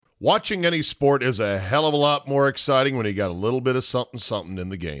Watching any sport is a hell of a lot more exciting when you got a little bit of something in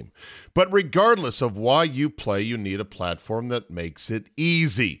the game. But regardless of why you play, you need a platform that makes it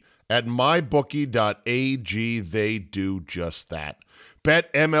easy. At mybookie.ag, they do just that.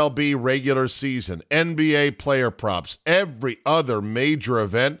 Bet MLB regular season, NBA player props, every other major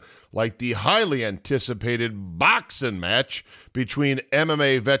event, like the highly anticipated boxing match between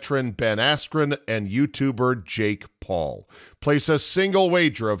MMA veteran Ben Askren and YouTuber Jake Paul. Place a single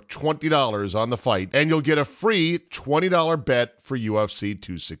wager of $20 on the fight, and you'll get a free $20 bet for UFC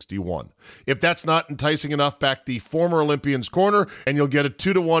 261. If that's not enticing enough, back the former Olympian's corner, and you'll get a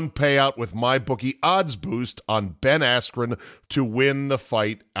 2-to-1 payout with MyBookie odds boost on Ben Askren to win the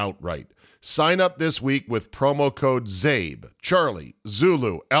fight outright. Sign up this week with promo code ZABE, Charlie,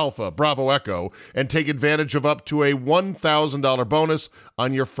 Zulu, Alpha, Bravo, Echo, and take advantage of up to a $1,000 bonus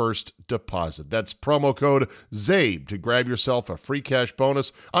on your first deposit. That's promo code ZABE to grab yourself a free cash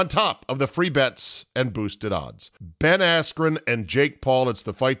bonus on top of the free bets and boosted odds. Ben Askren and Jake Paul, it's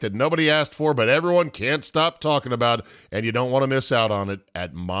the fight that nobody asked for, but everyone can't stop talking about, and you don't want to miss out on it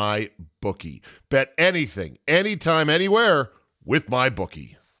at MyBookie. Bet anything, anytime, anywhere with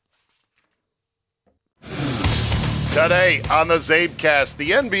MyBookie. Today on the Zabecast,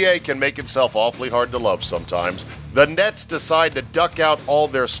 the NBA can make itself awfully hard to love sometimes. The Nets decide to duck out all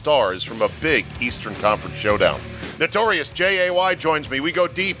their stars from a big Eastern Conference showdown. Notorious J.A.Y. joins me. We go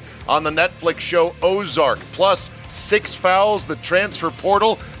deep on the Netflix show Ozark, plus 6 fouls, the transfer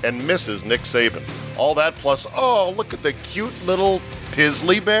portal, and Mrs. Nick Saban. All that plus, oh, look at the cute little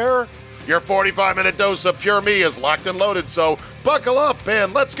Pizzly bear. Your 45-minute dose of Pure Me is locked and loaded, so buckle up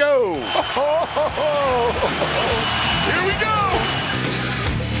and let's go. Here we go.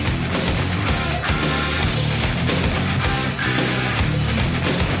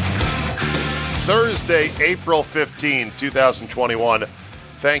 Thursday, April 15, 2021.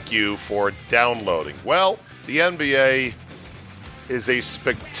 Thank you for downloading. Well, the NBA is a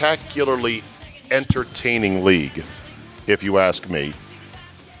spectacularly entertaining league, if you ask me,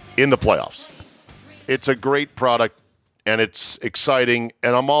 in the playoffs. It's a great product, and it's exciting,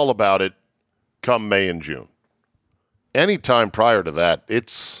 and I'm all about it come May and June. Anytime prior to that,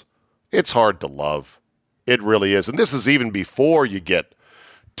 it's hard to love. It really is. And this is even before you get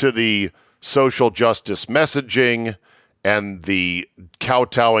to the social justice messaging and the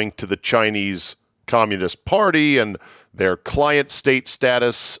kowtowing to the Chinese Communist Party and their client state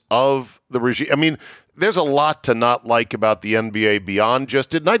status of the regime. I mean, there's a lot to not like about the NBA beyond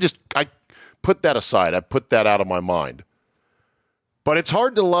just it. And I put that aside. I put that out of my mind. But it's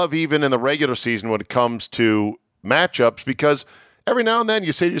hard to love even in the regular season when it comes to matchups, because every now and then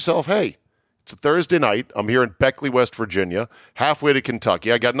you say to yourself, hey, it's a Thursday night. I'm here in Beckley, West Virginia, halfway to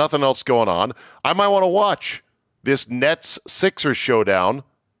Kentucky. I got nothing else going on. I might want to watch this Nets-Sixers showdown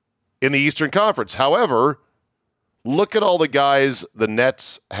in the Eastern Conference. However, look at all the guys the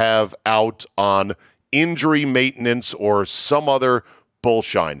Nets have out on injury maintenance or some other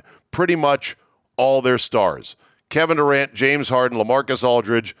bullshine. Pretty much all their stars. Kevin Durant, James Harden, LaMarcus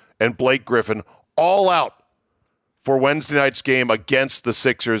Aldridge, and Blake Griffin all out for Wednesday night's game against the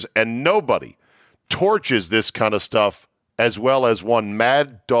Sixers, and nobody torches this kind of stuff as well as one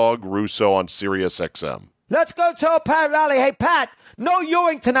Mad Dog Russo on Sirius XM. Let's go to Pat Riley. Hey, Pat, no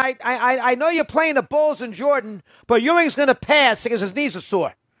Ewing tonight. I know you're playing the Bulls and Jordan, but Ewing's going to pass because his knees are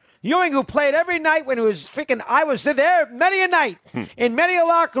sore. Ewing, who played every night when he was freaking, I was there many a night in many a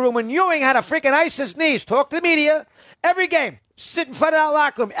locker room when Ewing had to freaking ice his knees. Talk to the media every game. Sit in front of that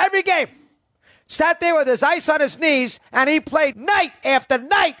locker room every game. Sat there with his ice on his knees, and he played night after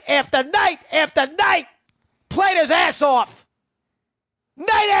night after night after night. Played his ass off.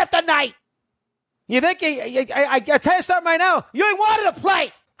 Night after night. You think, I tell you something right now, Ewing wanted to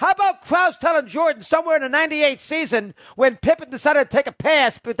play. How about Krause telling Jordan somewhere in the 98 season when Pippen decided to take a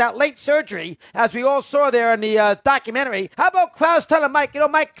pass with that late surgery, as we all saw there in the documentary, how about Krause telling Mike,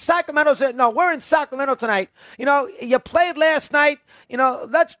 Mike, we're in Sacramento tonight. You played last night.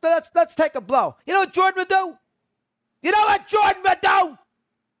 Let's take a blow. You know what Jordan would do?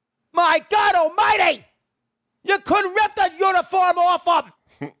 My God almighty! You couldn't rip that uniform off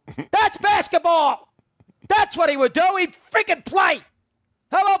him. That's basketball. That's what he would do. He'd freaking play.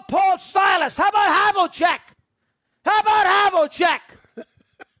 How about Paul Silas? How about Havlicek?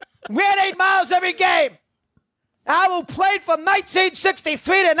 Ran 8 miles every game. Havel played from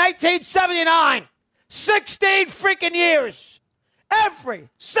 1963 to 1979. 16 freaking years. Every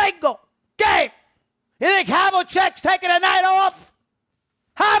single game. You think Havlicek's taking a night off?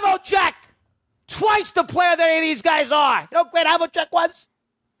 Havlicek! Twice the player that any of these guys are. You know how great Havlicek was?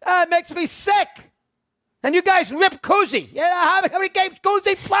 It makes me sick. And you guys rip Cousy. You know how many games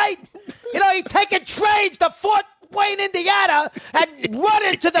Cousy played? You know, he's taking trains to Fort Wayne, Indiana, and run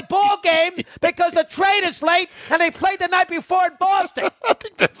into the ball game because the train is late and they played the night before in Boston. I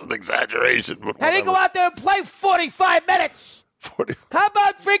think that's an exaggeration. But and he go out there and play 45 minutes. 40. How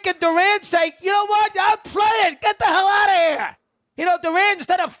about freaking Durant say, you know what, I'm playing. Get the hell out of here. You know, Durant,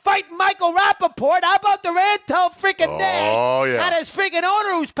 instead of fighting Michael Rappaport, how about Durant tell freaking Ned and his freaking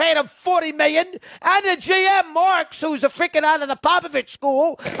owner who's paying him $40 million and the GM, Marks, who's a freaking out of the Popovich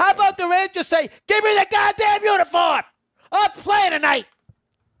school, how about Durant just say, give me the goddamn uniform. I'm playing tonight.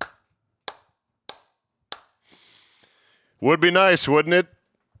 Would be nice, wouldn't it?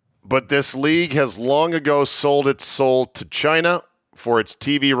 But this league has long ago sold its soul to China for its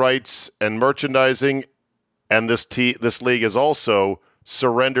TV rights and merchandising. And this league is also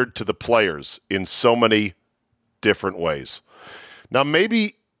surrendered to the players in so many different ways. Now,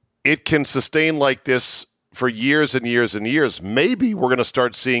 maybe it can sustain like this for years and years and years. Maybe we're going to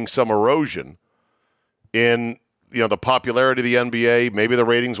start seeing some erosion in the popularity of the NBA. Maybe the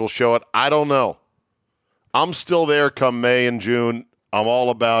ratings will show it. I don't know. I'm still there come May and June. I'm all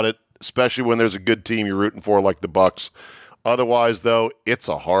about it, especially when there's a good team you're rooting for like the Bucks. Otherwise, though, it's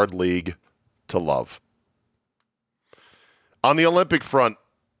a hard league to love. On the Olympic front,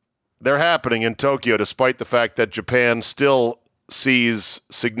 they're happening in Tokyo despite the fact that Japan still sees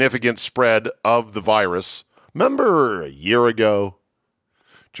significant spread of the virus. Remember a year ago,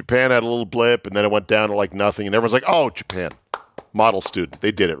 Japan had a little blip and then it went down to like nothing and everyone's like, oh, Japan, model student,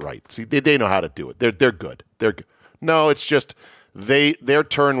 they did it right. See, they know how to do it. They're good. They're good. No, it's just their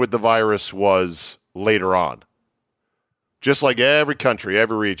turn with the virus was later on. Just like every country,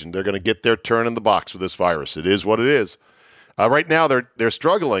 every region, they're going to get their turn in the box with this virus. It is what it is. Right now, they're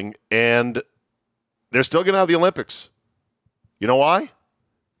struggling, and they're still going to have the Olympics. You know why?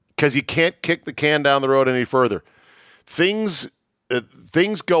 Because you can't kick the can down the road any further. Things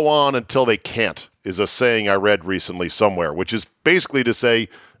go on until they can't, is a saying I read recently somewhere, which is basically to say,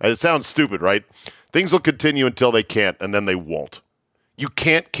 it sounds stupid, right? Things will continue until they can't, and then they won't. You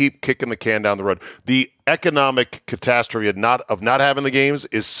can't keep kicking the can down the road. The economic catastrophe of not having the games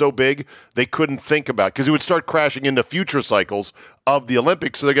is so big they couldn't think about it because it would start crashing into future cycles of the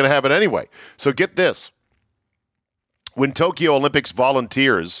Olympics, so they're going to have it anyway. So get this. When Tokyo Olympics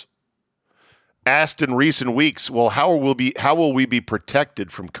volunteers asked in recent weeks, well, how will we be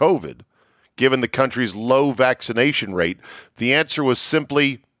protected from COVID given the country's low vaccination rate? The answer was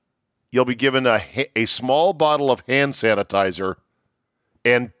simply, you'll be given a small bottle of hand sanitizer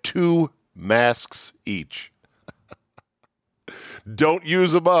and 2 masks each. Don't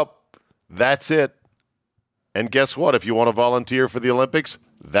use them up. That's it. And guess what? If you want to volunteer for the Olympics,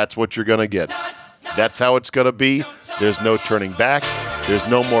 that's what you're going to get. That's how it's going to be. There's no turning back. There's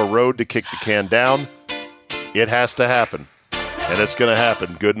no more road to kick the can down. It has to happen. And it's going to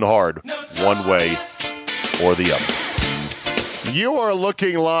happen good and hard, one way or the other. You are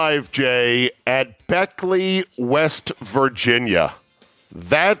looking live, Jay, at Beckley, West Virginia.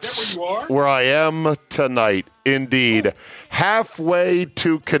 That's where I am tonight, indeed. Halfway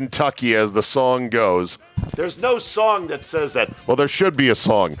to Kentucky, as the song goes. There's no song that says that. Well, there should be a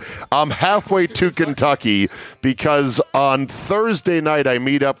song. I'm halfway to Kentucky because on Thursday night I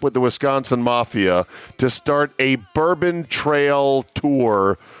meet up with the Wisconsin Mafia to start a bourbon trail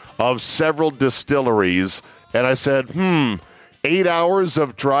tour of several distilleries. And I said, 8 hours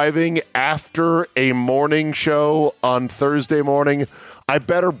of driving after a morning show on Thursday morning. I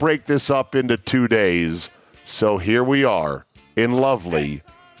better break this up into 2 days. So here we are in lovely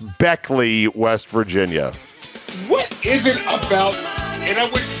Beckley, West Virginia. What is it about, and I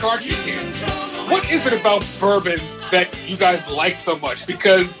wish Charge was here, what is it about bourbon that you guys like so much?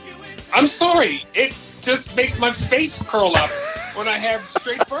 Because I'm sorry, it just makes my face curl up when I have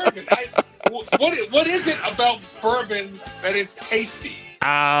straight bourbon. What is it about bourbon that is tasty?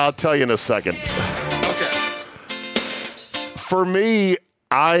 I'll tell you in a second. Okay. For me,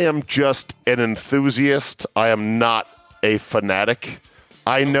 I am just an enthusiast. I am not a fanatic.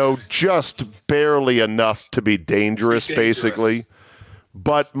 I know just barely enough to be dangerous, basically.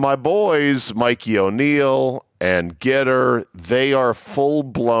 But my boys, Mikey O'Neill and Gitter, they are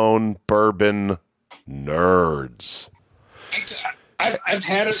full-blown bourbon nerds. I've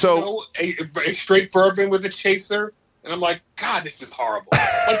had a straight bourbon with a chaser, and I'm like, God, this is horrible.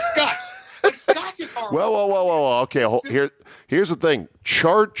 Like Scotch. Scotch is horrible. Well. Okay, here's the thing.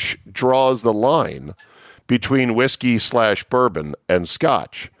 Charch draws the line between whiskey/bourbon and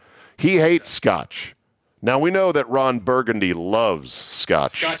Scotch. He hates Scotch. Now, we know that Ron Burgundy loves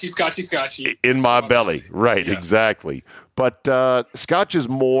Scotch. Scotchy. In my belly. Right, yeah. Exactly. But Scotch is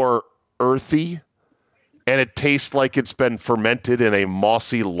more earthy and it tastes like it's been fermented in a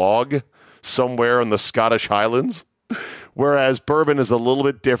mossy log somewhere in the Scottish Highlands. Whereas bourbon is a little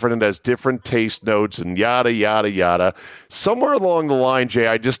bit different. It has different taste notes and yada, yada, yada. Somewhere along the line, Jay,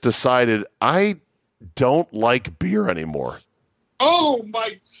 I just decided I don't like beer anymore. Oh,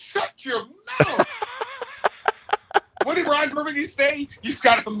 my, shut your mouth. What did Ron Burgundy say? You've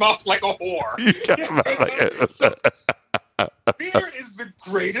got a mouth like a whore. Beer is the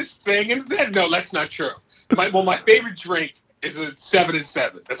greatest thing in Zen. No, that's not true. My favorite drink is a 7 and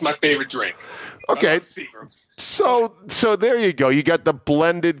 7. That's my favorite drink. Okay. So there you go. You got the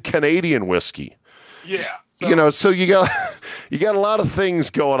blended Canadian whiskey. Yeah. So you got a lot of things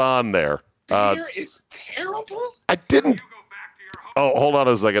going on there. Beer is terrible. I didn't. Oh, hold on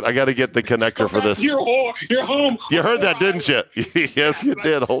a second. I got to get the connector for this. You're home. You heard that, didn't you? Yes, you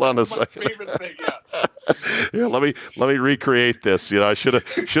did. Hold on a second. My favorite thing, yeah. Yeah, let me recreate this. I should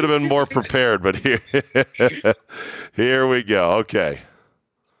have been more prepared, but here we go. Okay.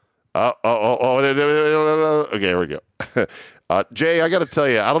 Okay, here we go. Jay, I got to tell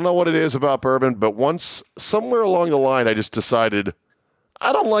you, I don't know what it is about bourbon, but somewhere along the line, I just decided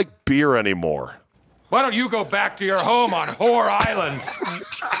I don't like beer anymore. Why don't you go back to your home on Whore Island?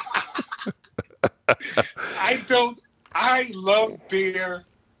 I love beer.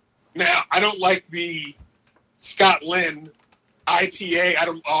 Now, I don't like the Scott Lynn IPA. I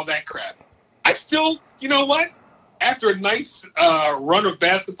don't all that crap. I still, you know what? After a nice run of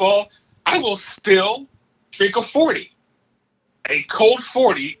basketball, I will still drink a 40. A cold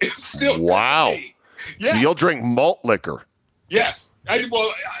 40 is still wow. Yes. So you'll drink malt liquor. Yes.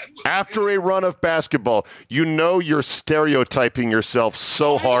 After a run of basketball, you're stereotyping yourself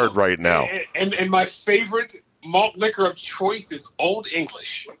so hard right now. And my favorite malt liquor of choice is Old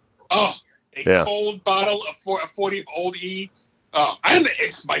English. Oh, cold bottle of 40 of Old E.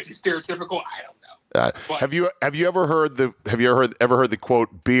 It might be stereotypical. I don't know. Have you ever heard the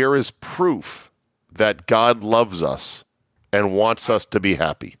quote? Beer is proof that God loves us and wants us to be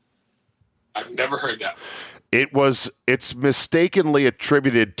happy. I've never heard that. It's mistakenly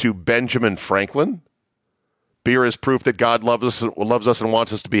attributed to Benjamin Franklin. Beer is proof that God loves us and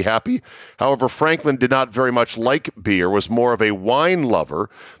wants us to be happy. However, Franklin did not very much like beer, was more of a wine lover.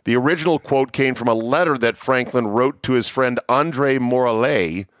 The original quote came from a letter that Franklin wrote to his friend André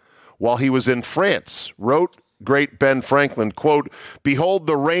Morellet while he was in France. Wrote great Ben Franklin, quote, "Behold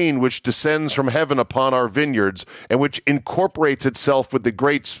the rain which descends from heaven upon our vineyards and which incorporates itself with the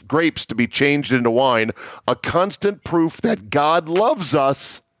grapes to be changed into wine, a constant proof that God loves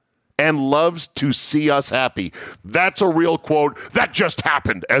us and loves to see us happy." That's a real quote. That just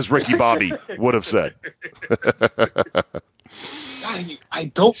happened, as Ricky Bobby would have said.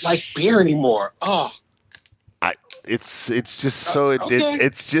 I don't like beer anymore. Oh, it's just so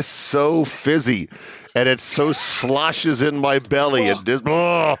it's just so fizzy. And it so sloshes in my belly. It just,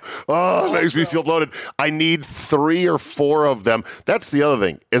 it makes me feel bloated. I need 3 or 4 of them. That's the other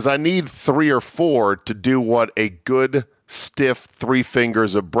thing, is I need 3 or 4 to do what a good, stiff 3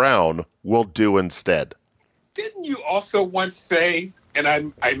 fingers of brown will do instead. Didn't you also once say, and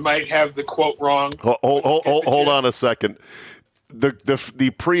I might have the quote wrong. Hold on a second.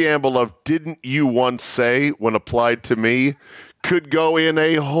 The preamble of "didn't you once say" when applied to me could go in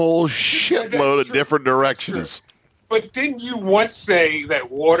a whole shitload of different directions. But didn't you once say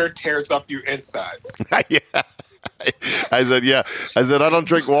that water tears up your insides? Yeah. I said, I don't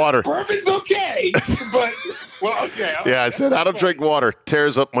drink water. Bourbon's okay, but, well, okay. Yeah, I said, I don't drink water.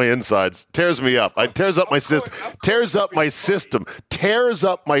 Tears up my insides. Tears me up. It tears up my system. Tears up my system. Tears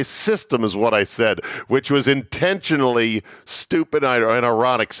up my system is what I said, which was intentionally stupid and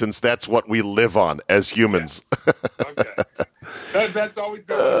ironic since that's what we live on as humans. Yeah. Okay. That's always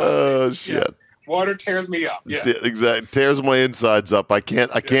been. Oh, shit. Yes. Water tears me up. Yeah. Exactly. Tears my insides up. I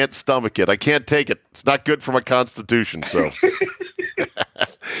can't stomach it. I can't take it. It's not good for my constitution. So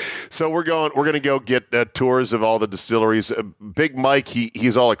So we're going to go get tours of all the distilleries. Big Mike,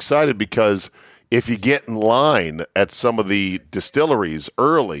 he's all excited because if you get in line at some of the distilleries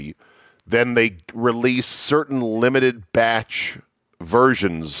early, then they release certain limited batch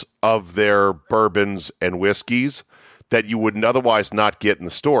versions of their bourbons and whiskeys that you would otherwise not get in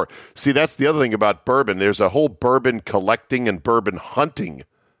the store. See, that's the other thing about bourbon. There's a whole bourbon collecting and bourbon hunting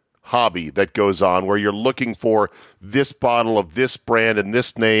hobby that goes on where you're looking for this bottle of this brand and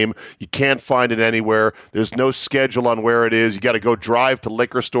this name. You can't find it anywhere. There's no schedule on where it is. You got to go drive to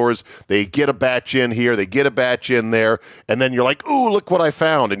liquor stores. They get a batch in here. They get a batch in there. And then you're like, ooh, look what I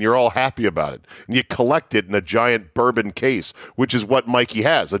found. And you're all happy about it. And you collect it in a giant bourbon case, which is what Mikey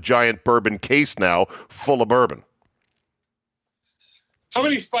has, a giant bourbon case now full of bourbon. How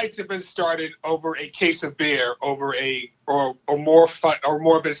many fights have been started over a case of beer, over or more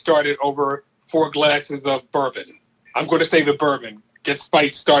have been started over 4 glasses of bourbon? I'm going to say the bourbon gets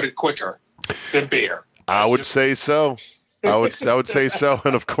fights started quicker than beer. I would say so. I would say so.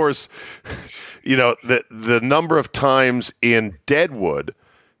 And of course, the number of times in Deadwood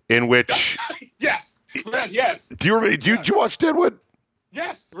in which yes. Did you watch Deadwood?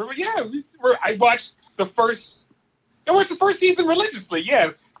 Yes. I watched the first season religiously.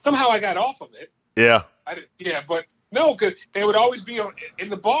 Yeah. Somehow I got off of it. Yeah. But no, because they would always be in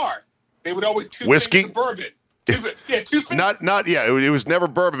the bar. They would always whiskey, bourbon. Two Not it was never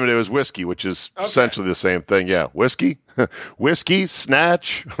bourbon, but it was whiskey, which is essentially the same thing. Yeah, whiskey,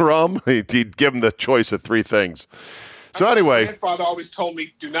 snatch, rum. He'd give him the choice of 3 things. So anyway, my grandfather always told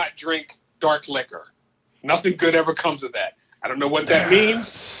me, "Do not drink dark liquor. Nothing good ever comes of that." I don't know what that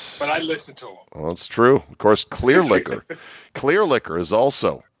means, but I listen to him. Well, it's true. Of course, clear liquor. Clear liquor is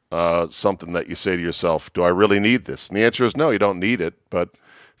also something that you say to yourself, "Do I really need this?" And the answer is no, you don't need it, but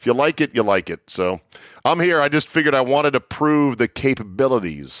if you like it, you like it. So I'm here. I just figured I wanted to prove the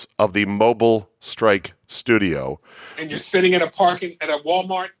capabilities of the Mobile Strike Studio. And you're sitting at a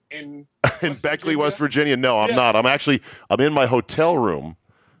Walmart in Beckley, West Virginia? No, I'm not. I'm in my hotel room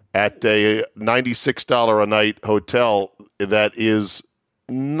at a $96 a night hotel that is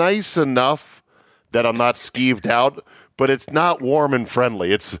nice enough that I'm not skeeved out, but it's not warm and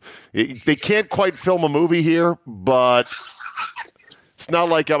friendly. They can't quite film a movie here, but it's not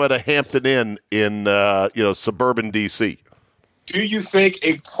like I'm at a Hampton Inn in suburban D.C. Do you think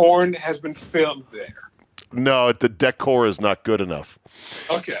a porn has been filmed there? No, the decor is not good enough.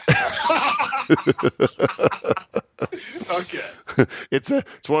 Okay. Okay.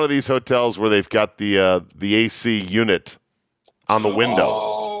 It's one of these hotels where they've got the AC unit on the window.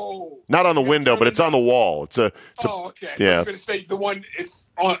 Oh. Not on the window, but it's on the wall. Okay. Yeah. I was going to say the one it's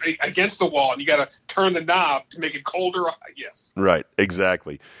on against the wall, and you got to turn the knob to make it colder. Yes. Right.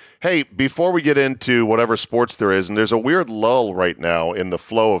 Exactly. Hey, before we get into whatever sports there is, and there's a weird lull right now in the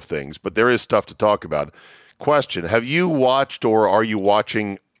flow of things, but there is stuff to talk about. Question: have you watched or are you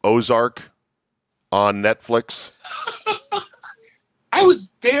watching Ozark on Netflix? I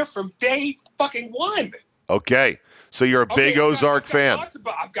was there from day fucking 1. Okay, so you're a big Ozark fan.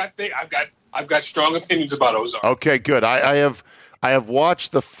 I've got strong opinions about Ozark. Okay, good. I have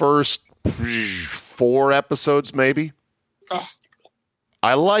watched the first 4 episodes, maybe.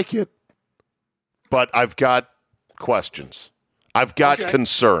 I like it, but I've got questions. I've got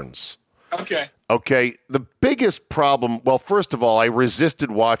concerns. Okay, the biggest problem, well, first of all, I resisted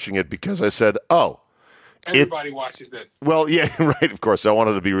watching it because I said, everybody watches it. Well, yeah, right, of course. I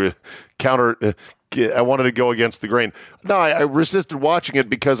wanted to be I wanted to go against the grain. No, I resisted watching it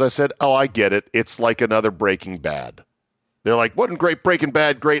because I said, I get it. It's like another Breaking Bad. They're like, wasn't great Breaking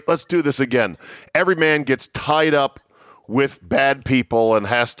Bad? Great, let's do this again. Every man gets tied up with bad people and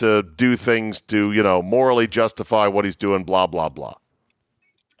has to do things to, morally justify what he's doing, blah, blah, blah.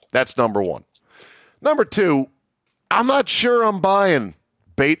 That's number 1. Number 2, I'm not sure I'm buying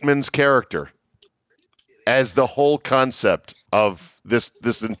Bateman's character as the whole concept of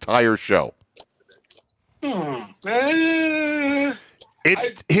this entire show.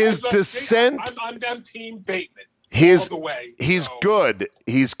 His descent. I'm down Team Bateman. He's so. Good.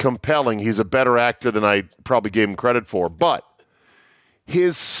 He's compelling. He's a better actor than I probably gave him credit for. But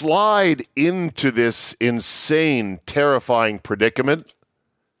his slide into this insane, terrifying predicament,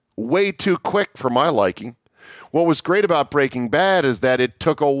 way too quick for my liking. What was great about Breaking Bad is that it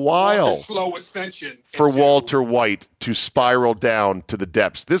took a while slow ascension for Walter White to spiral down to the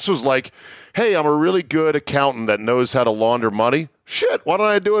depths. This was like, hey, I'm a really good accountant that knows how to launder money. Shit, why don't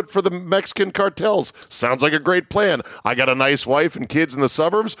I do it for the Mexican cartels? Sounds like a great plan. I got a nice wife and kids in the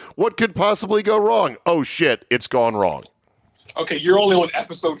suburbs. What could possibly go wrong? Oh, shit, it's gone wrong. Okay, you're only on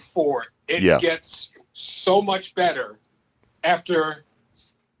episode 4. It gets so much better after...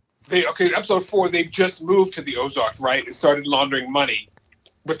 episode 4, they've just moved to the Ozarks, right? And started laundering money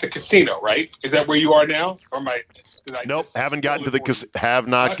with the casino, right? Is that where you are now? Or nope, haven't gotten to the have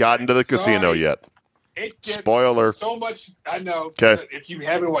not gotten to the casino yet. Spoiler. So much, I know. Okay. If you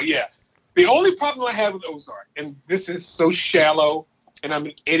haven't, the only problem I have with Ozark, and this is so shallow, and I'm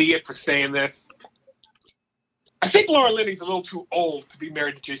an idiot for saying this, I think Laura Linney's a little too old to be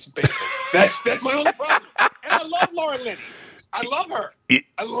married to Jason Bateman. That's my only problem. And I love Laura Linney. I love her.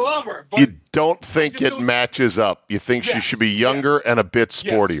 I love her. But you don't think it matches up. You think she should be younger and a bit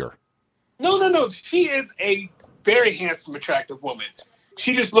sportier. Yes. No. She is a very handsome, attractive woman.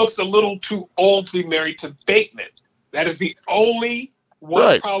 She just looks a little too old to be married to Bateman. That is the only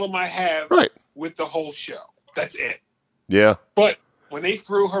problem I have with the whole show. That's it. Yeah. But when they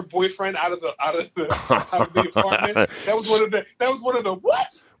threw her boyfriend out of the apartment. That was one of the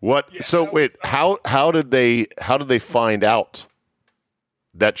what? What? Yeah, so wait, how did they find out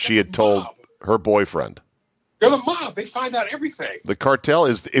that she had told her boyfriend? They're the mob. They find out everything. The cartel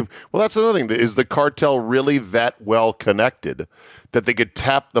well, that's another thing. Is the cartel really that well connected that they could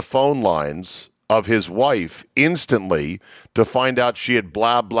tap the phone lines of his wife instantly to find out she had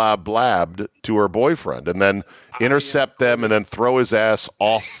blabbed to her boyfriend and then intercept them and then throw his ass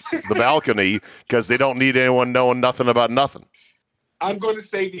off the balcony because they don't need anyone knowing nothing about nothing? I'm going to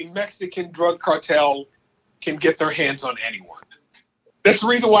say the Mexican drug cartel can get their hands on anyone. That's the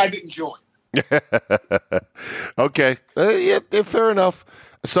reason why I didn't join. Okay. Yeah, fair enough.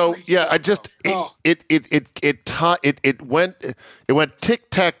 So yeah, it went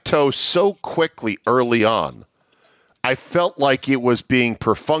tic-tac-toe so quickly early on. I felt like it was being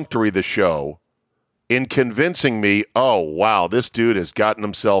perfunctory, the show, in convincing me, oh wow, this dude has gotten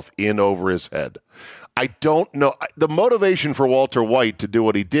himself in over his head. I don't know. The motivation for Walter White to do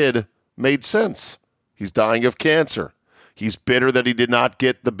what he did made sense. He's dying of cancer. He's bitter that he did not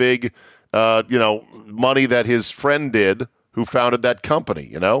get the big money that his friend did who founded that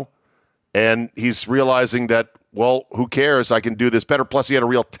company, and he's realizing that, well, who cares? I can do this better. Plus, he had a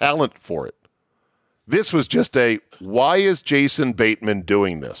real talent for it. This was just why is Jason Bateman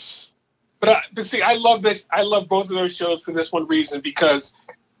doing this? But see, I love this. I love both of those shows for this one reason, because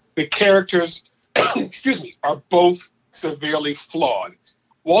the characters, are both severely flawed.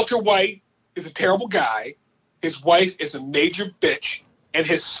 Walter White is a terrible guy. His wife is a major bitch, and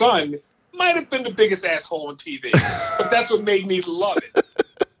his son might have been the biggest asshole on TV, but that's what made me love it.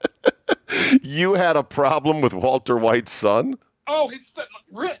 You had a problem with Walter White's son? Oh, his son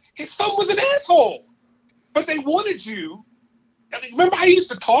was an asshole, but they wanted you. Remember how he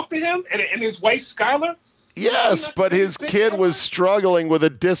used to talk to him and his wife, Skylar? Yes, but his kid was struggling with a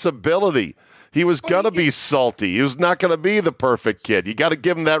disability. He was going to be salty. He was not going to be the perfect kid. You got to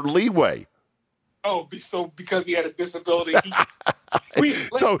give him that leeway. Oh, so because he had a disability, being like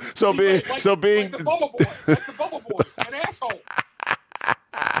the bubble boy, an asshole.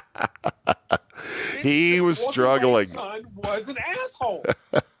 He was struggling. His son was an asshole.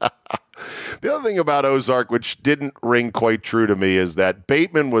 The other thing about Ozark, which didn't ring quite true to me, is that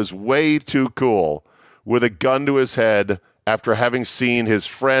Bateman was way too cool with a gun to his head after having seen his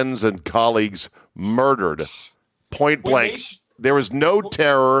friends and colleagues murdered point blank. There was no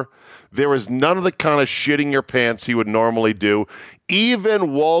terror. There was none of the kind of shitting your pants he would normally do.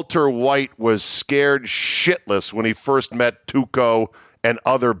 Even Walter White was scared shitless when he first met Tuco and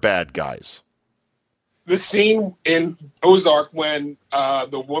other bad guys. The scene in Ozark when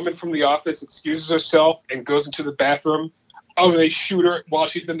the woman from the office excuses herself and goes into the bathroom. Oh, they shoot her while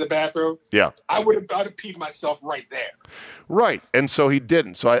she's in the bathroom. Yeah. I'd have peed myself right there. Right. And so he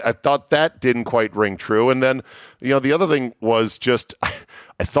didn't. So I thought that didn't quite ring true. And then, the other thing was just,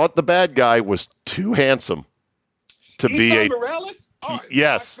 I thought the bad guy was too handsome to be a... Morales? Oh,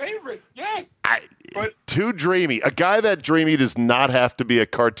 yes. My favorites. Yes. Too dreamy. A guy that dreamy does not have to be a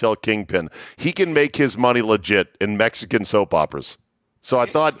cartel kingpin. He can make his money legit in Mexican soap operas. So I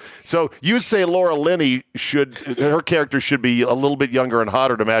thought, you say Laura Linney her character should be a little bit younger and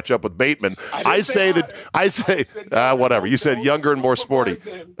hotter to match up with Bateman. I say whatever. You said younger and more sporty.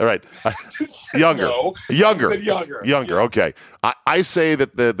 All right. Younger. Okay. I say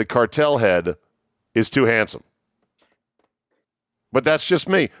that the cartel head is too handsome. But that's just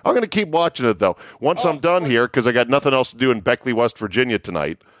me. I'm going to keep watching it, though. Once I'm done here, because I got nothing else to do in Beckley, West Virginia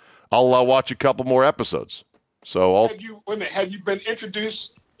tonight, I'll watch a couple more episodes. So have you been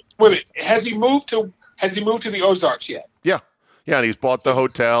introduced? Has he moved to the Ozarks yet? Yeah, and he's bought the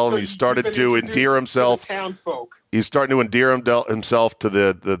hotel and he started to endear himself. Town folk. He's starting to endear himself to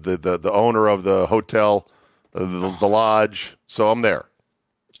the owner of the hotel, the lodge. So I'm there.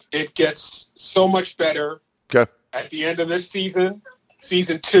 It gets so much better. Okay. At the end of this season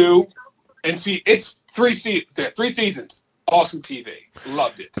 2, and it's 3 seasons. 3 seasons. Awesome TV.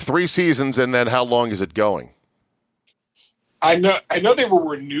 Loved it. 3 seasons, and then how long is it going? I know they were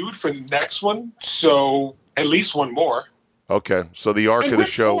renewed for the next one, so at least one more. Okay, so the arc of the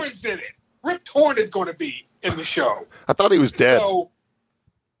show. Rip Torn's in it. Rip Torn is going to be in the show. I thought he was dead. So,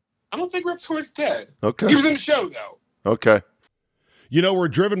 I don't think Rip Torn's dead. Okay. He was in the show, though. Okay. We're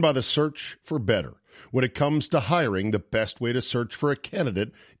driven by the search for better. When it comes to hiring, the best way to search for a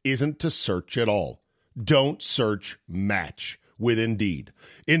candidate isn't to search at all. Don't search, match with Indeed.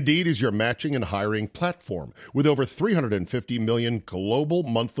 Indeed is your matching and hiring platform with over 350 million global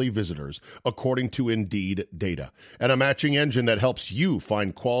monthly visitors, according to Indeed data, and a matching engine that helps you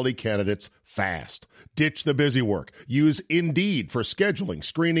find quality candidates fast. Ditch the busy work. Use Indeed for scheduling,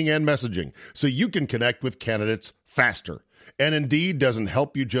 screening, and messaging so you can connect with candidates faster. And Indeed doesn't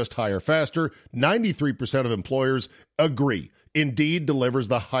help you just hire faster. 93% of employers agree. Indeed delivers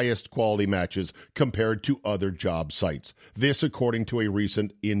the highest quality matches compared to other job sites. This according to a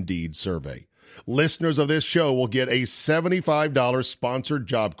recent Indeed survey. Listeners of this show will get a $75 sponsored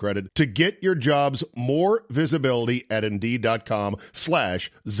job credit to get your jobs more visibility at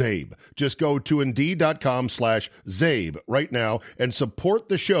Indeed.com/Zabe. Just go to Indeed.com/Zabe right now and support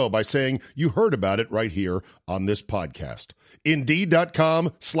the show by saying you heard about it right here on this podcast.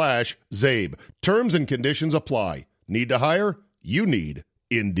 Indeed.com/Zabe. Terms and conditions apply. Need to hire? You need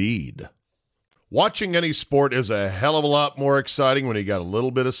Indeed. Watching any sport is a hell of a lot more exciting when you got a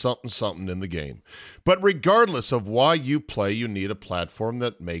little bit of something in the game. But regardless of why you play, you need a platform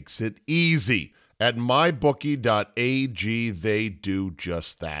that makes it easy. At MyBookie.ag, they do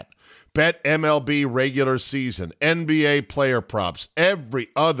just that. Bet MLB regular season, NBA player props, every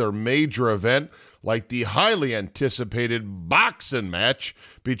other major event, like the highly anticipated boxing match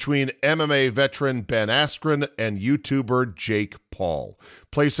between MMA veteran Ben Askren and YouTuber Jake Paul.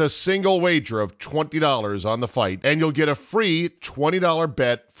 Place a single wager of $20 on the fight, and you'll get a free $20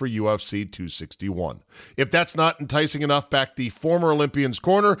 bet for UFC 261. If that's not enticing enough, back the former Olympian's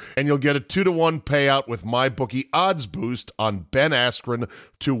corner, and you'll get a 2-to-1 payout with MyBookie odds boost on Ben Askren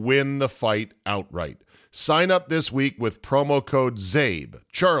to win the fight outright. Sign up this week with promo code ZABE,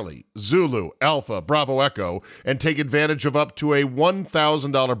 Charlie, Zulu, Alpha, Bravo, Echo, and take advantage of up to a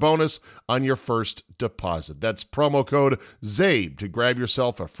 $1,000 bonus on your first deposit. That's promo code ZABE to grab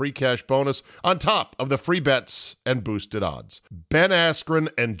yourself a free cash bonus on top of the free bets and boosted odds. Ben Askren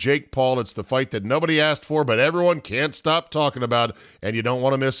and Jake Paul, it's the fight that nobody asked for, but everyone can't stop talking about, and you don't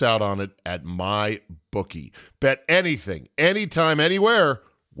want to miss out on it at MyBookie. Bet anything, anytime, anywhere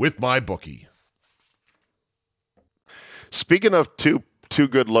with MyBookie. Speaking of too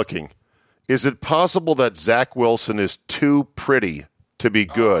good looking, is it possible that Zach Wilson is too pretty to be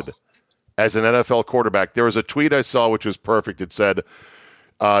good as an NFL quarterback? There was a tweet I saw which was perfect. It said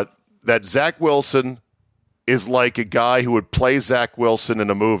that Zach Wilson is like a guy who would play Zach Wilson in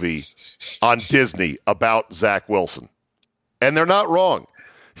a movie on Disney about Zach Wilson. And they're not wrong.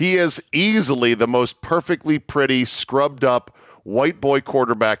 He is easily the most perfectly pretty, scrubbed up white boy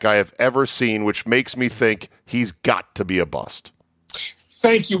quarterback I have ever seen, which makes me think he's got to be a bust.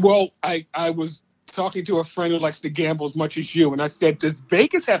 Thank you. Well, I was talking to a friend who likes to gamble as much as you, and I said, does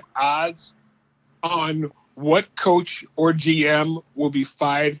Vegas have odds on what coach or GM will be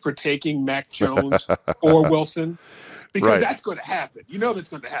fired for taking Mac Jones or Wilson? Because that's going to happen. You know that's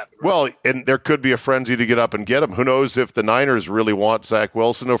going to happen. Right? Well, and there could be a frenzy to get up and get him. Who knows if the Niners really want Zach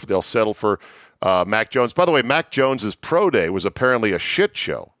Wilson or if they'll settle for Mac Jones. By the way, Mac Jones's pro day was apparently a shit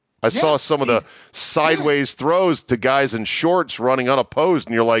show. I saw some of the sideways throws to guys in shorts running unopposed,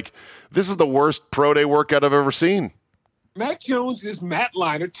 and you're like, this is the worst pro day workout I've ever seen. Mac Jones is Matt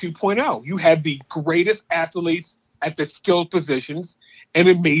Leinart 2.0. You had the greatest athletes at the skilled positions, and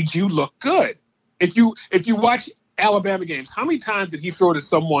it made you look good. If you watch Alabama games, how many times did he throw to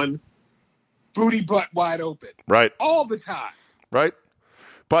someone booty butt wide open? Right. All the time. Right.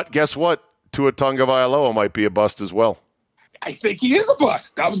 But guess what? Tua Tagovailoa might be a bust as well. I think he is a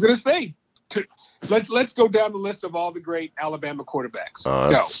bust. I was going to say, let's go down the list of all the great Alabama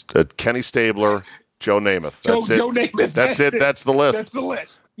quarterbacks. Kenny Stabler, Joe Namath. Joe Namath. That's it. That's the list. That's the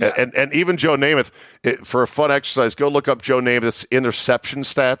list. Yeah. And even Joe Namath, for a fun exercise, go look up Joe Namath's interception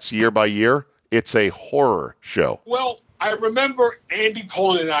stats year by year. It's a horror show. Well, I remember Andy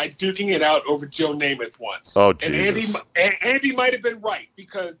Pollin and I duking it out over Joe Namath once. Oh, Jesus. And Andy might have been right,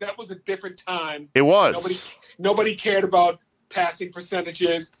 because that was a different time. It was. Nobody cared about passing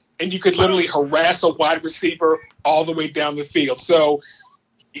percentages, and you could literally harass a wide receiver all the way down the field. So,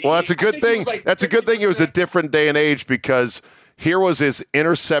 well, that's a good thing. That's a good thing. It was a different day and age, because here was his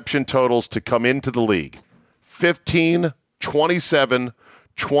interception totals to come into the league. 15, 27,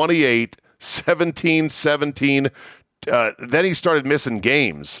 28, 17, 17. Then he started missing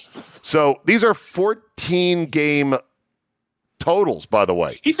games. So these are 14-game totals, by the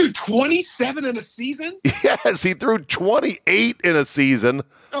way. He threw 27 in a season? Yes, he threw 28 in a season.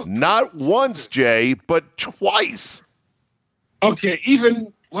 Oh, not once, Jay, but twice. Okay,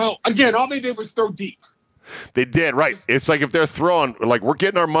 again, all they did was throw deep. They did, right. It's like if they're throwing, like, we're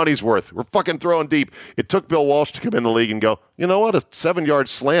getting our money's worth. We're fucking throwing deep. It took Bill Walsh to come in the league and go, you know what? A 7-yard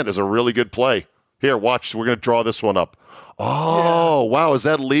slant is a really good play. Here, watch. We're going to draw this one up. Oh, wow. Is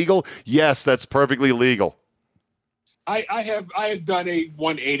that legal? Yes, that's perfectly legal. I have done a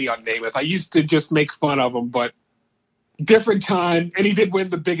 180 on Namath. I used to just make fun of him, but different time. And he did win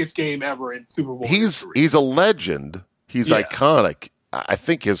the biggest game ever in Super Bowl. He's a legend. He's iconic. I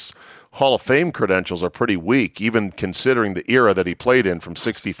think his Hall of Fame credentials are pretty weak, even considering the era that he played in from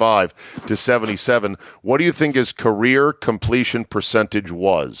 65 to 77. What do you think his career completion percentage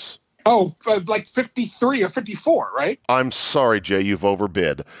was? Oh, like 53 or 54, right? I'm sorry, Jay, you've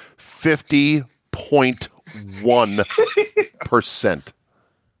overbid. 50.1%.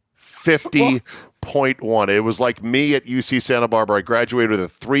 50.1. It was like me at UC Santa Barbara. I graduated with a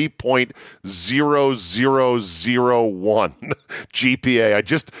 3.0001 GPA. I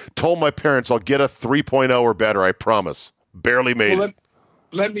just told my parents I'll get a 3.0 or better, I promise. Barely made it.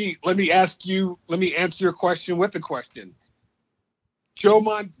 Let me answer your question with the question. Joe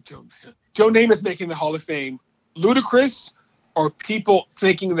Namath making the Hall of Fame, ludicrous, or people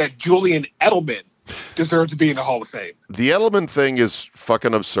thinking that Julian Edelman deserved to be in the Hall of Fame? The Edelman thing is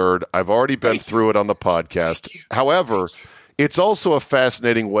fucking absurd. I've already been through it on the podcast. However, it's also a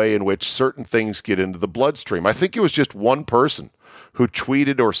fascinating way in which certain things get into the bloodstream. I think it was just one person who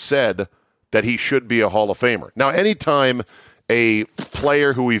tweeted or said that he should be a Hall of Famer. Now, anytime a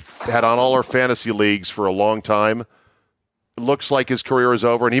player who we've had on all our fantasy leagues for a long time looks like his career is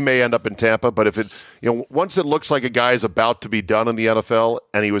over, and he may end up in Tampa, but if it, once it looks like a guy is about to be done in the NFL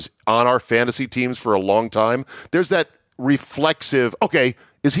and he was on our fantasy teams for a long time, there's that reflexive, okay,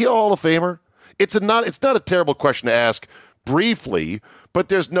 is he a Hall of Famer? It's not a terrible question to ask briefly, but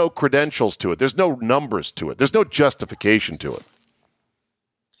there's no credentials to it. There's no numbers to it. There's no justification to it.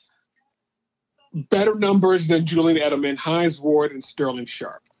 Better numbers than Julian Edelman, Hines Ward, and Sterling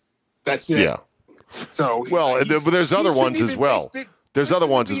Sharp. That's it. Yeah. So but there's other ones as well. There's other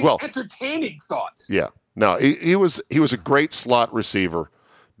ones as well. Entertaining thoughts. Yeah. No, he was a great slot receiver.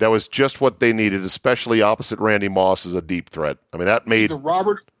 That was just what they needed, especially opposite Randy Moss as a deep threat. I mean, that made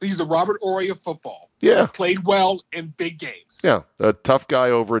he's the Robert Horry of football. Yeah. He played well in big games. Yeah. A tough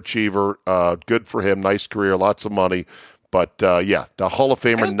guy, overachiever. Good for him. Nice career, lots of money. But the Hall of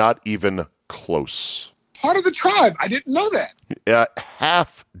Famer, not even close. Part of the tribe. I didn't know that.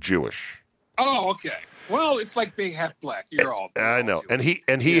 Half Jewish. Oh, okay. Well, it's like being half black. You're all. I know, and he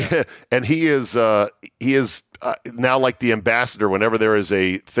is now like the ambassador. Whenever there is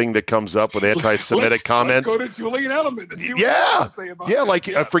a thing that comes up with anti-Semitic comments, let's go to Julian Edelman. And see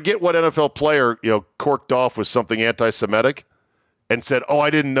what I forget what NFL player corked off with something anti-Semitic and said, "Oh,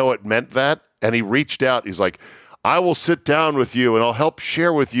 I didn't know it meant that," and he reached out. He's like, I will sit down with you and I'll help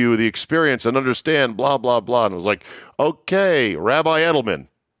share with you the experience and understand, blah, blah, blah. And it was like, okay, Rabbi Edelman.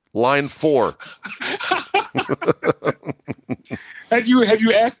 Line 4. Have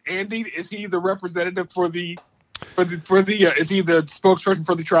you asked Andy? Is he the representative for the? Is he the spokesperson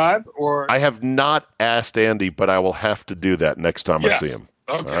for the tribe? Or I have not asked Andy, but I will have to do that next time I see him.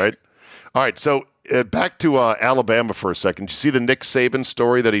 Okay. All right. So back to Alabama for a second. Did you see the Nick Saban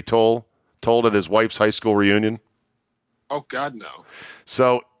story that he told at his wife's high school reunion? Oh God, no.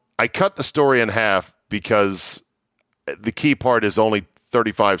 So I cut the story in half because the key part is only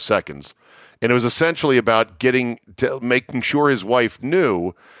 35 seconds. And it was essentially about making sure his wife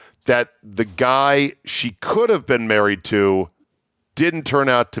knew that the guy she could have been married to didn't turn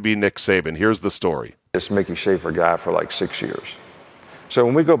out to be Nick Saban. Here's the story. This Mickey Schaefer guy for like 6 years. So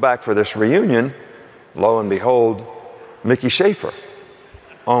when we go back for this reunion, lo and behold, Mickey Schaefer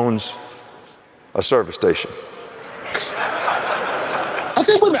owns a service station.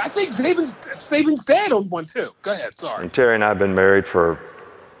 I think Saban's dad owned one too. Go ahead, sorry. And Terry and I have been married for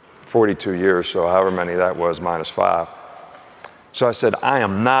 42 years, so however many that was minus 5. So I said, I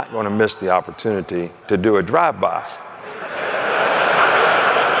am not going to miss the opportunity to do a drive-by.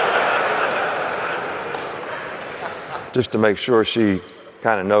 Just to make sure she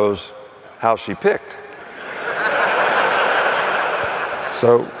kind of knows how she picked.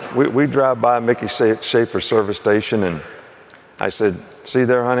 So we drive by Mickey Schaefer service station, and I said, see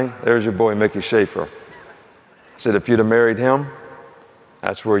there, honey? There's your boy, Mickey Schaefer. I said, if you'd have married him,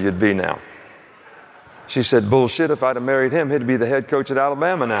 that's where you'd be now. She said, bullshit, if I'd have married him, he'd be the head coach at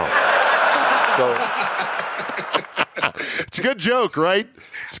Alabama now. So it's a good joke, right?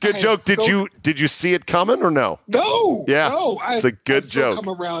 It's a good joke. Did you see it coming or no? No. Yeah. No, it's a good joke. Come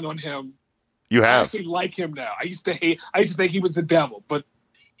around on him. You have. I actually like him now. I used to think he was the devil, but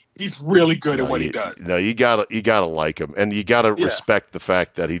he's really good at what he does. No, you gotta like him, and you gotta respect the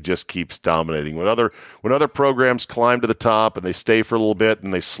fact that he just keeps dominating. When other programs climb to the top and they stay for a little bit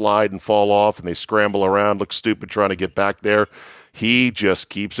and they slide and fall off and they scramble around, look stupid trying to get back there, he just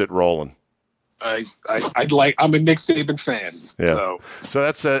keeps it rolling. I'm a Nick Saban fan. Yeah.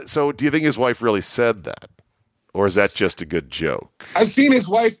 So do you think his wife really said that? Or is that just a good joke? I've seen his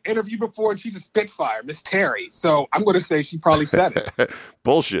wife interview before, and she's a spitfire, Miss Terry. So I'm going to say she probably said it.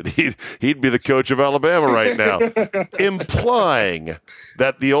 Bullshit. He'd be the coach of Alabama right now. Implying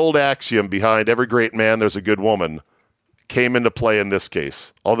that the old axiom behind every great man, there's a good woman, came into play in this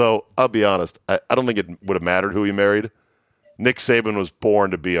case. Although, I'll be honest, I don't think it would have mattered who he married. Nick Saban was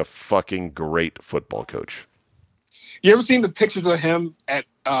born to be a fucking great football coach. You ever seen the pictures of him at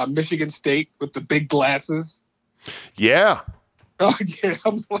Michigan State with the big glasses? Yeah. Oh, yeah.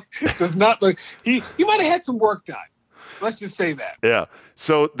 Does not look. He might have had some work done. Let's just say that. Yeah.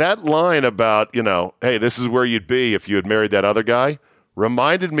 So that line about, hey, this is where you'd be if you had married that other guy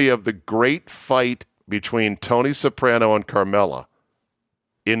reminded me of the great fight between Tony Soprano and Carmella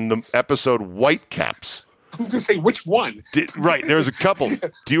in the episode Whitecaps. I'm just saying, which one? Right. There's a couple.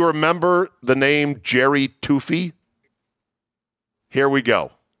 Do you remember the name Jerry Toofy? Here we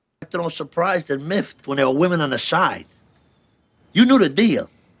go. I'm surprised and miffed when there were women on the side. You knew the deal.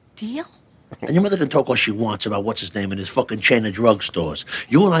 Deal? And your mother can talk all she wants about what's his name in his fucking chain of drugstores.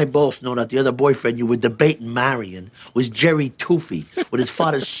 You and I both know that the other boyfriend you were debating marrying was Jerry Toofy with his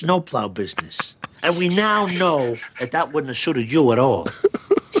father's snowplow business. And we now know that wouldn't have suited you at all.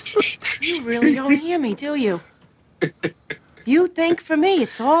 You really don't hear me, do you? You think for me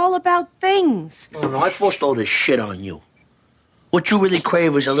it's all about things. No, I forced all this shit on you. What you really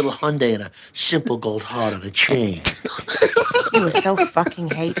crave is a little Hyundai and a simple gold heart on a chain. You were so fucking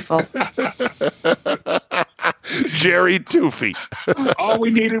hateful. Jerry Toofy. All we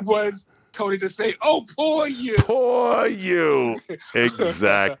needed was Tony to say, "Oh, poor you." Poor you.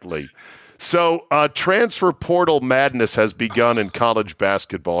 Exactly. So transfer portal madness has begun in college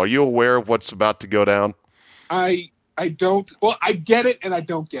basketball. Are you aware of what's about to go down? I don't. Well, I get it and I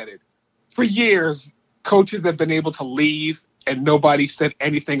don't get it. For years, coaches have been able to leave and nobody said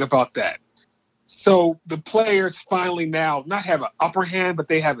anything about that. So the players finally now not have an upper hand, but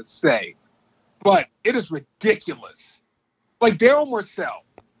they have a say. But it is ridiculous. Like Daryl Morcell,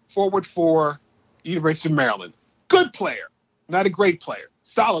 forward for University of Maryland. Good player. Not a great player.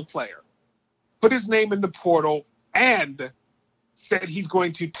 Solid player. Put his name in the portal and said he's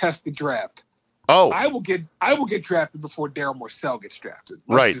going to test the draft. Oh. I will get drafted before Daryl Morcell gets drafted.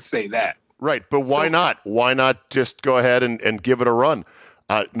 Right. Just say that. Right, but why not? Why not just go ahead and give it a run?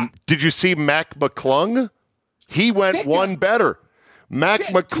 Did you see Mac McClung? He went one better. Mac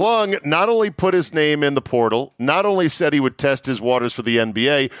McClung not only put his name in the portal, not only said he would test his waters for the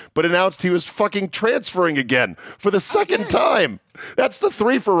NBA, but announced he was fucking transferring again for the second time. That's the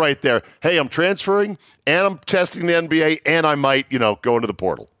threefer right there. Hey, I'm transferring, and I'm testing the NBA, and I might, go into the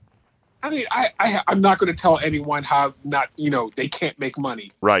portal. I mean, I'm not going to tell anyone how they can't make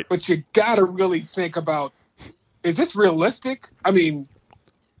money. Right. But you got to really think about, is this realistic? I mean,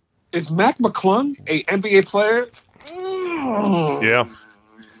 is Mac McClung a NBA player? Yeah.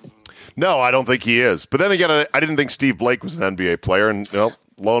 No, I don't think he is. But then again, I didn't think Steve Blake was an NBA player. And lo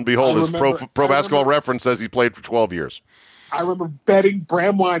and behold, his Pro Basketball Reference says he played for 12 years. I remember betting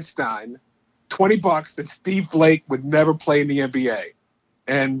Bram Weinstein $20 that Steve Blake would never play in the NBA.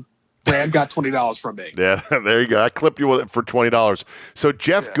 And Brad got $20 from me. Yeah, there you go. I clipped you with it for $20. So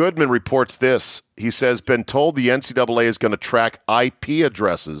Jeff Goodman reports this. He says, been told the NCAA is going to track IP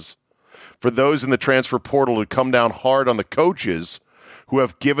addresses for those in the transfer portal who come down hard on the coaches who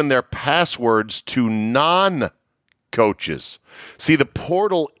have given their passwords to non-coaches. See, the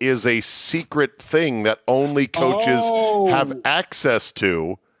portal is a secret thing that only coaches have access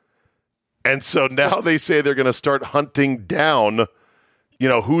to. And so now they say they're going to start hunting down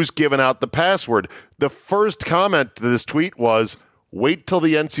who's given out the password. The first comment to this tweet was, wait till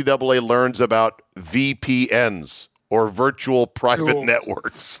the NCAA learns about VPNs or virtual private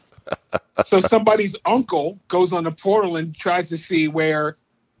networks. So somebody's uncle goes on the portal and tries to see where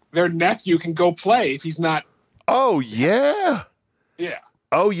their nephew can go play if he's not. Oh, yeah. Yeah.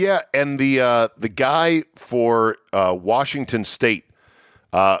 Oh, yeah. And the guy for Washington State,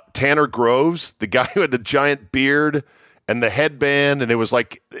 Tanner Groves, the guy who had the giant beard and the headband, and it was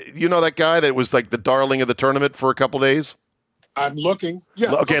like, that guy that was like the darling of the tournament for a couple days? I'm looking.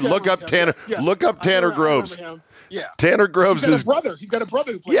 Yeah. Okay, look up Tanner. Yeah. Look up Tanner Groves. Yeah. Tanner Groves is brother. He's got a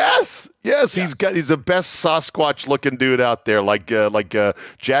brother who plays. Yes. He's the best Sasquatch looking dude out there, like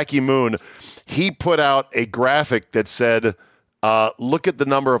Jackie Moon. He put out a graphic that said, look at the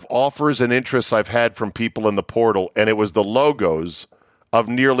number of offers and interests I've had from people in the portal, and it was the logos of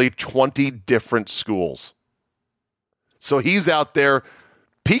nearly 20 different schools. So he's out there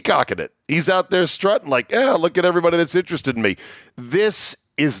peacocking it. He's out there strutting like, look at everybody that's interested in me. This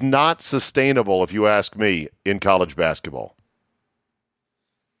is not sustainable, if you ask me, in college basketball.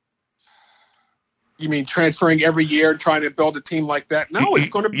 You mean transferring every year, trying to build a team like that? No, it's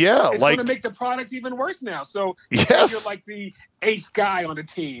going to make the product even worse now. So if you're like the eighth guy on the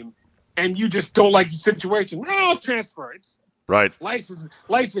team, and you just don't like the situation, no, transfer. It's right. Life.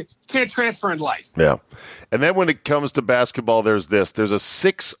 You can't transfer in life. Yeah, and then when it comes to basketball, there's a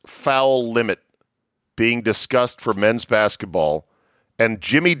 6-foul limit being discussed for men's basketball, and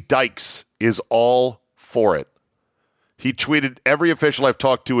Jimmy Dykes is all for it. He tweeted, "Every official I've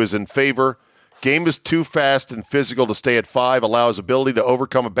talked to is in favor. Game is too fast and physical to stay at 5, allows ability to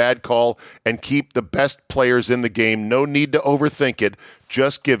overcome a bad call and keep the best players in the game. No need to overthink it.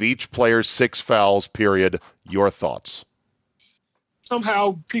 Just give each player 6 fouls, period. Your thoughts?"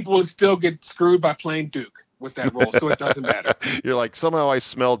 Somehow people would still get screwed by playing Duke with that rule, so it doesn't matter. You're like, somehow I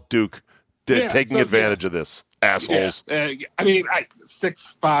smell Duke taking advantage of this. Assholes. Yeah.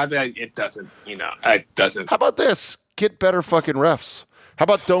 6'5", it doesn't, it doesn't. How about this? Get better fucking refs. How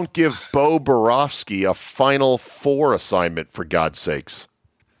about don't give Bo Borofsky a Final Four assignment, for God's sakes?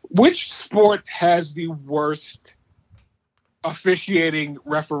 Which sport has the worst officiating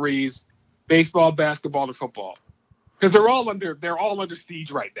referees, baseball, basketball, or football? Because they're all under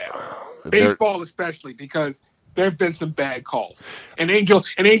siege right now. Baseball especially, because there have been some bad calls. And Angel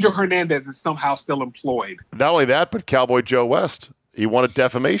Hernandez is somehow still employed. Not only that, but Cowboy Joe West. He won a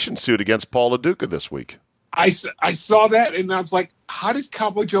defamation suit against Paul LaDuca this week. I saw that, and I was like, how does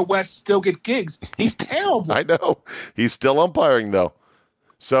Cowboy Joe West still get gigs? He's terrible. I know. He's still umpiring, though.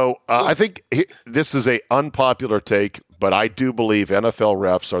 So I think this is an unpopular take, but I do believe NFL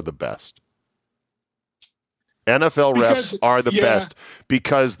refs are the best. Refs are the best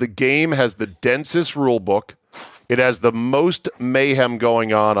because the game has the densest rule book. It has the most mayhem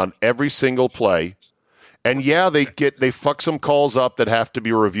going on every single play. And they fuck some calls up that have to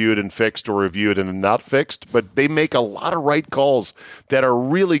be reviewed and fixed, or reviewed and then not fixed, but they make a lot of right calls that are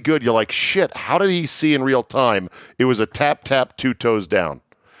really good. You're like, shit, how did he see in real time? It was a tap, 2 toes down.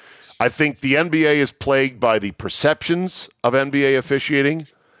 I think the NBA is plagued by the perceptions of NBA officiating.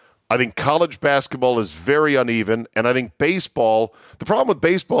 I think college basketball is very uneven, and I think baseball, the problem with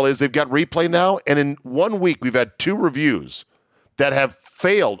baseball is they've got replay now, and in 1 week we've had 2 reviews that have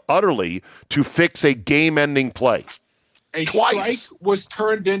failed utterly to fix a game-ending play. Twice. Strike was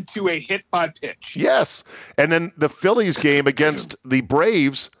turned into a hit by pitch. Yes. And then the Phillies game against the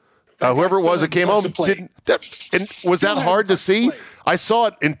Braves, whoever it was that came home, was that hard to see? I saw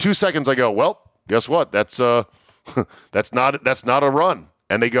it in 2 seconds. I go, well, guess what? That's not a run.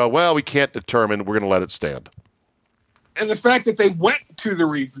 And they go, well, we can't determine. We're going to let it stand. And the fact that they went to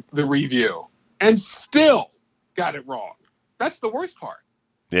the review and still got it wrong. That's the worst part.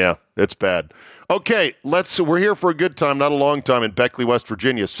 Yeah, it's bad. Okay, we're here for a good time, not a long time in Beckley, West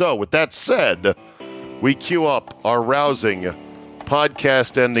Virginia. So with that said, we cue up our rousing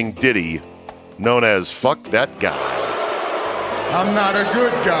podcast-ending ditty known as Fuck That Guy. I'm not a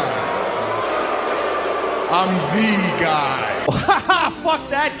good guy. I'm the guy. Fuck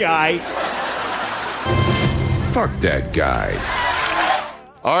that guy. Fuck that guy.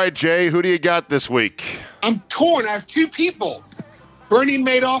 All right, Jay, who do you got this week? I'm torn. I have 2 people, Bernie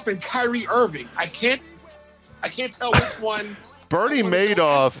Madoff and Kyrie Irving. I can't tell which one. Bernie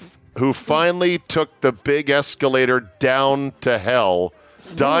Madoff, who finally took the big escalator down to hell,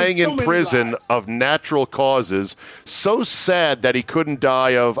 dying in prison of natural causes. So sad that he couldn't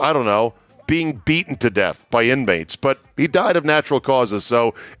die of, I don't know, being beaten to death by inmates. But he died of natural causes,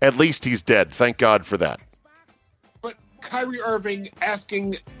 so at least he's dead. Thank God for that. But Kyrie Irving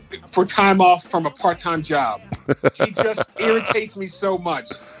asking for time off from a part-time job. He just irritates me so much.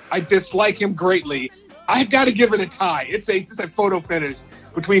 I dislike him greatly. I've got to give it a tie. It's a photo finish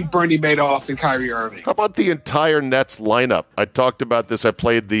between Bernie Madoff and Kyrie Irving. How about the entire Nets lineup? I talked about this. I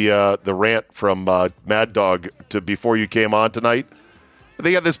played the rant from Mad Dog before you came on tonight.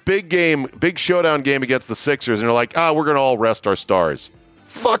 They got this big showdown game against the Sixers, and they're like, we're going to all rest our stars.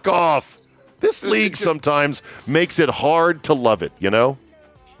 Fuck off. This league sometimes makes it hard to love it, you know?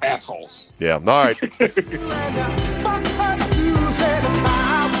 Assholes. Yeah, all right.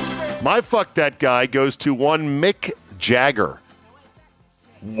 My fuck that guy goes to one Mick Jagger.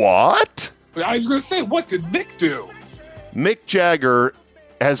 What? I was going to say, what did Mick do? Mick Jagger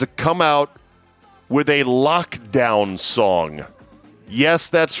has come out with a lockdown song. Yes,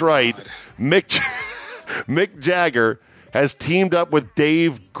 that's right. Mick Jagger has teamed up with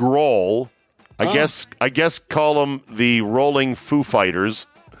Dave Grohl. I guess call them the Rolling Foo Fighters.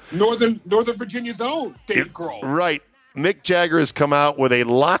 Northern Virginia's own Dave Grohl. Right. Mick Jagger has come out with a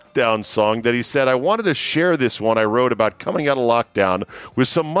lockdown song that he said, I wanted to share this one I wrote about coming out of lockdown with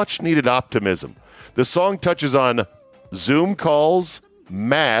some much-needed optimism. The song touches on Zoom calls,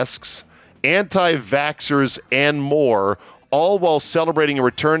 masks, anti-vaxxers, and more, all while celebrating a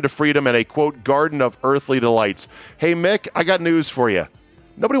return to freedom and a, quote, garden of earthly delights. Hey, Mick, I got news for you.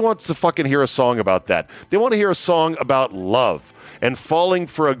 Nobody wants to fucking hear a song about that. They want to hear a song about love and falling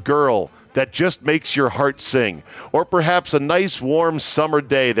for a girl that just makes your heart sing, or perhaps a nice warm summer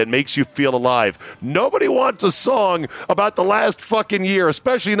day that makes you feel alive. Nobody wants a song about the last fucking year,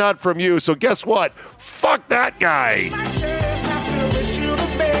 especially not from you. So guess what? Fuck that guy.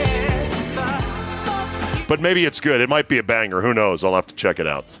 But maybe it's good. It might be a banger. Who knows? I'll have to check it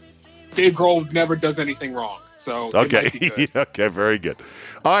out. Dave Grohl never does anything wrong. So okay. Okay, very good.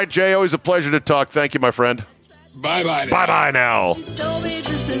 All right, Jay, always a pleasure to talk. Thank you, my friend. Bye-bye. Bye-bye now.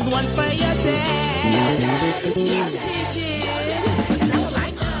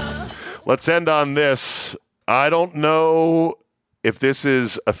 Let's end on this. I don't know if this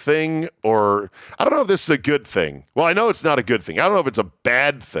is a thing or I don't know if this is a good thing. Well, I know it's not a good thing. I don't know if it's a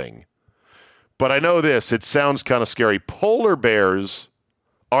bad thing. But I know this. It sounds kind of scary. Polar bears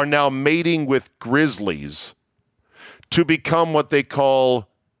are now mating with grizzlies to become what they call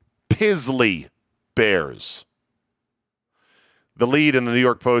Pizzly bears. The lead in the New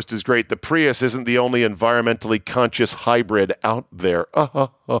York Post is great. The Prius isn't the only environmentally conscious hybrid out there.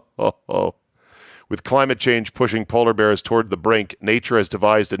 With climate change pushing polar bears toward the brink, nature has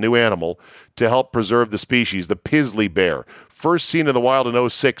devised a new animal to help preserve the species, the Pizzly bear. First seen in the wild in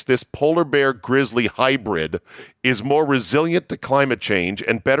 2006, this polar bear grizzly hybrid is more resilient to climate change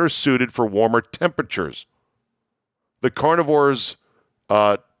and better suited for warmer temperatures. The carnivore's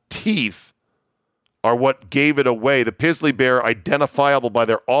teeth are what gave it away. The Pizzly bear, identifiable by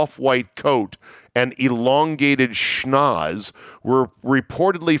their off-white coat and elongated schnoz, were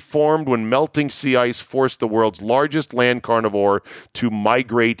reportedly formed when melting sea ice forced the world's largest land carnivore to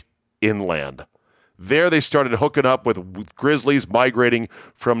migrate inland. There they started hooking up with grizzlies migrating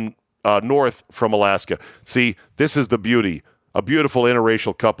from north from Alaska. See, this is the beauty. A beautiful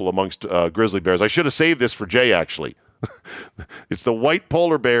interracial couple amongst grizzly bears. I should have saved this for Jay, actually. It's the white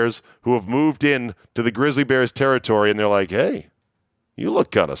polar bears who have moved in to the grizzly bears territory, and they're like, hey, you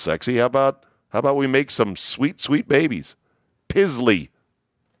look kind of sexy. How about we make some sweet, sweet babies? Pizzly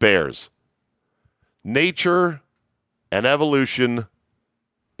bears. Nature and evolution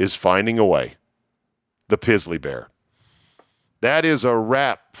is finding a way. The Pizzly bear. That is a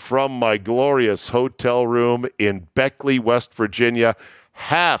wrap from my glorious hotel room in Beckley, West Virginia,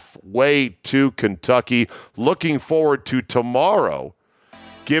 halfway to Kentucky. Looking forward to tomorrow,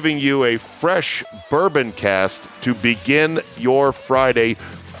 giving you a fresh bourbon cast to begin your Friday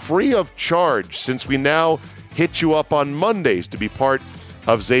free of charge, since we now hit you up on Mondays to be part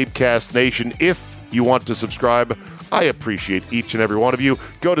of Zabecast Nation. If you want to subscribe, I appreciate each and every one of you.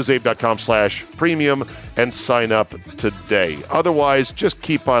 Go to zabe.com/premium and sign up today. Otherwise, just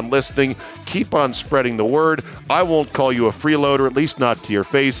keep on listening. Keep on spreading the word. I won't call you a freeloader, at least not to your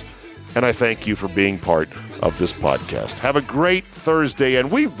face. And I thank you for being part of this podcast. Have a great Thursday,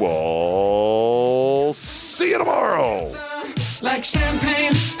 and we will see you tomorrow. Like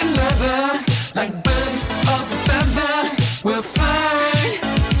champagne and leather, like birds of a feather, we'll fly.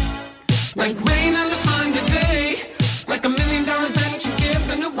 Like rain on a Sunday day, like $1 million that you're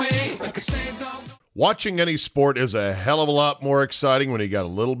giving away, like a stray dog. Watching any sport is a hell of a lot more exciting when you got a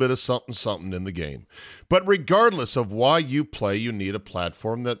little bit of something in the game. But regardless of why you play, you need a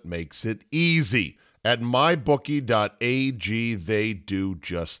platform that makes it easy. At mybookie.ag, they do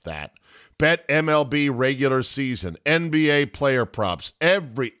just that. Bet MLB regular season, NBA player props,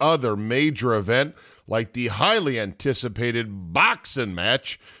 every other major event, like the highly anticipated boxing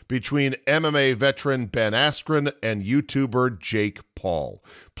match between MMA veteran Ben Askren and YouTuber Jake Paul.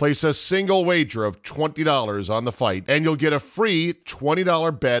 Place a single wager of $20 on the fight, and you'll get a free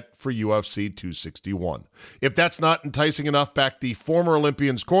 $20 bet for UFC 261. If that's not enticing enough, back the former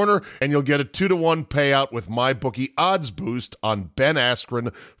Olympian's corner, and you'll get a 2-to-1 payout with MyBookie odds boost on Ben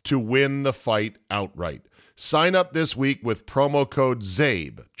Askren to win the fight outright. Sign up this week with promo code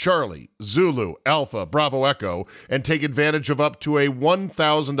ZABE, Charlie, Zulu, Alpha, Bravo, Echo, and take advantage of up to a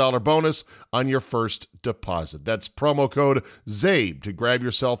 $1,000 bonus on your first deposit. That's promo code ZABE to grab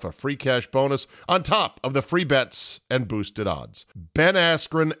yourself a free cash bonus on top of the free bets and boosted odds. Ben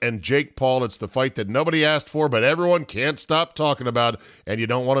Askren and Jake Paul, it's the fight that nobody asked for, but everyone can't stop talking about, and you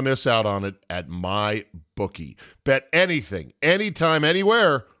don't want to miss out on it at MyBookie. Bet anything, anytime,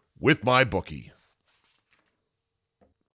 anywhere with MyBookie.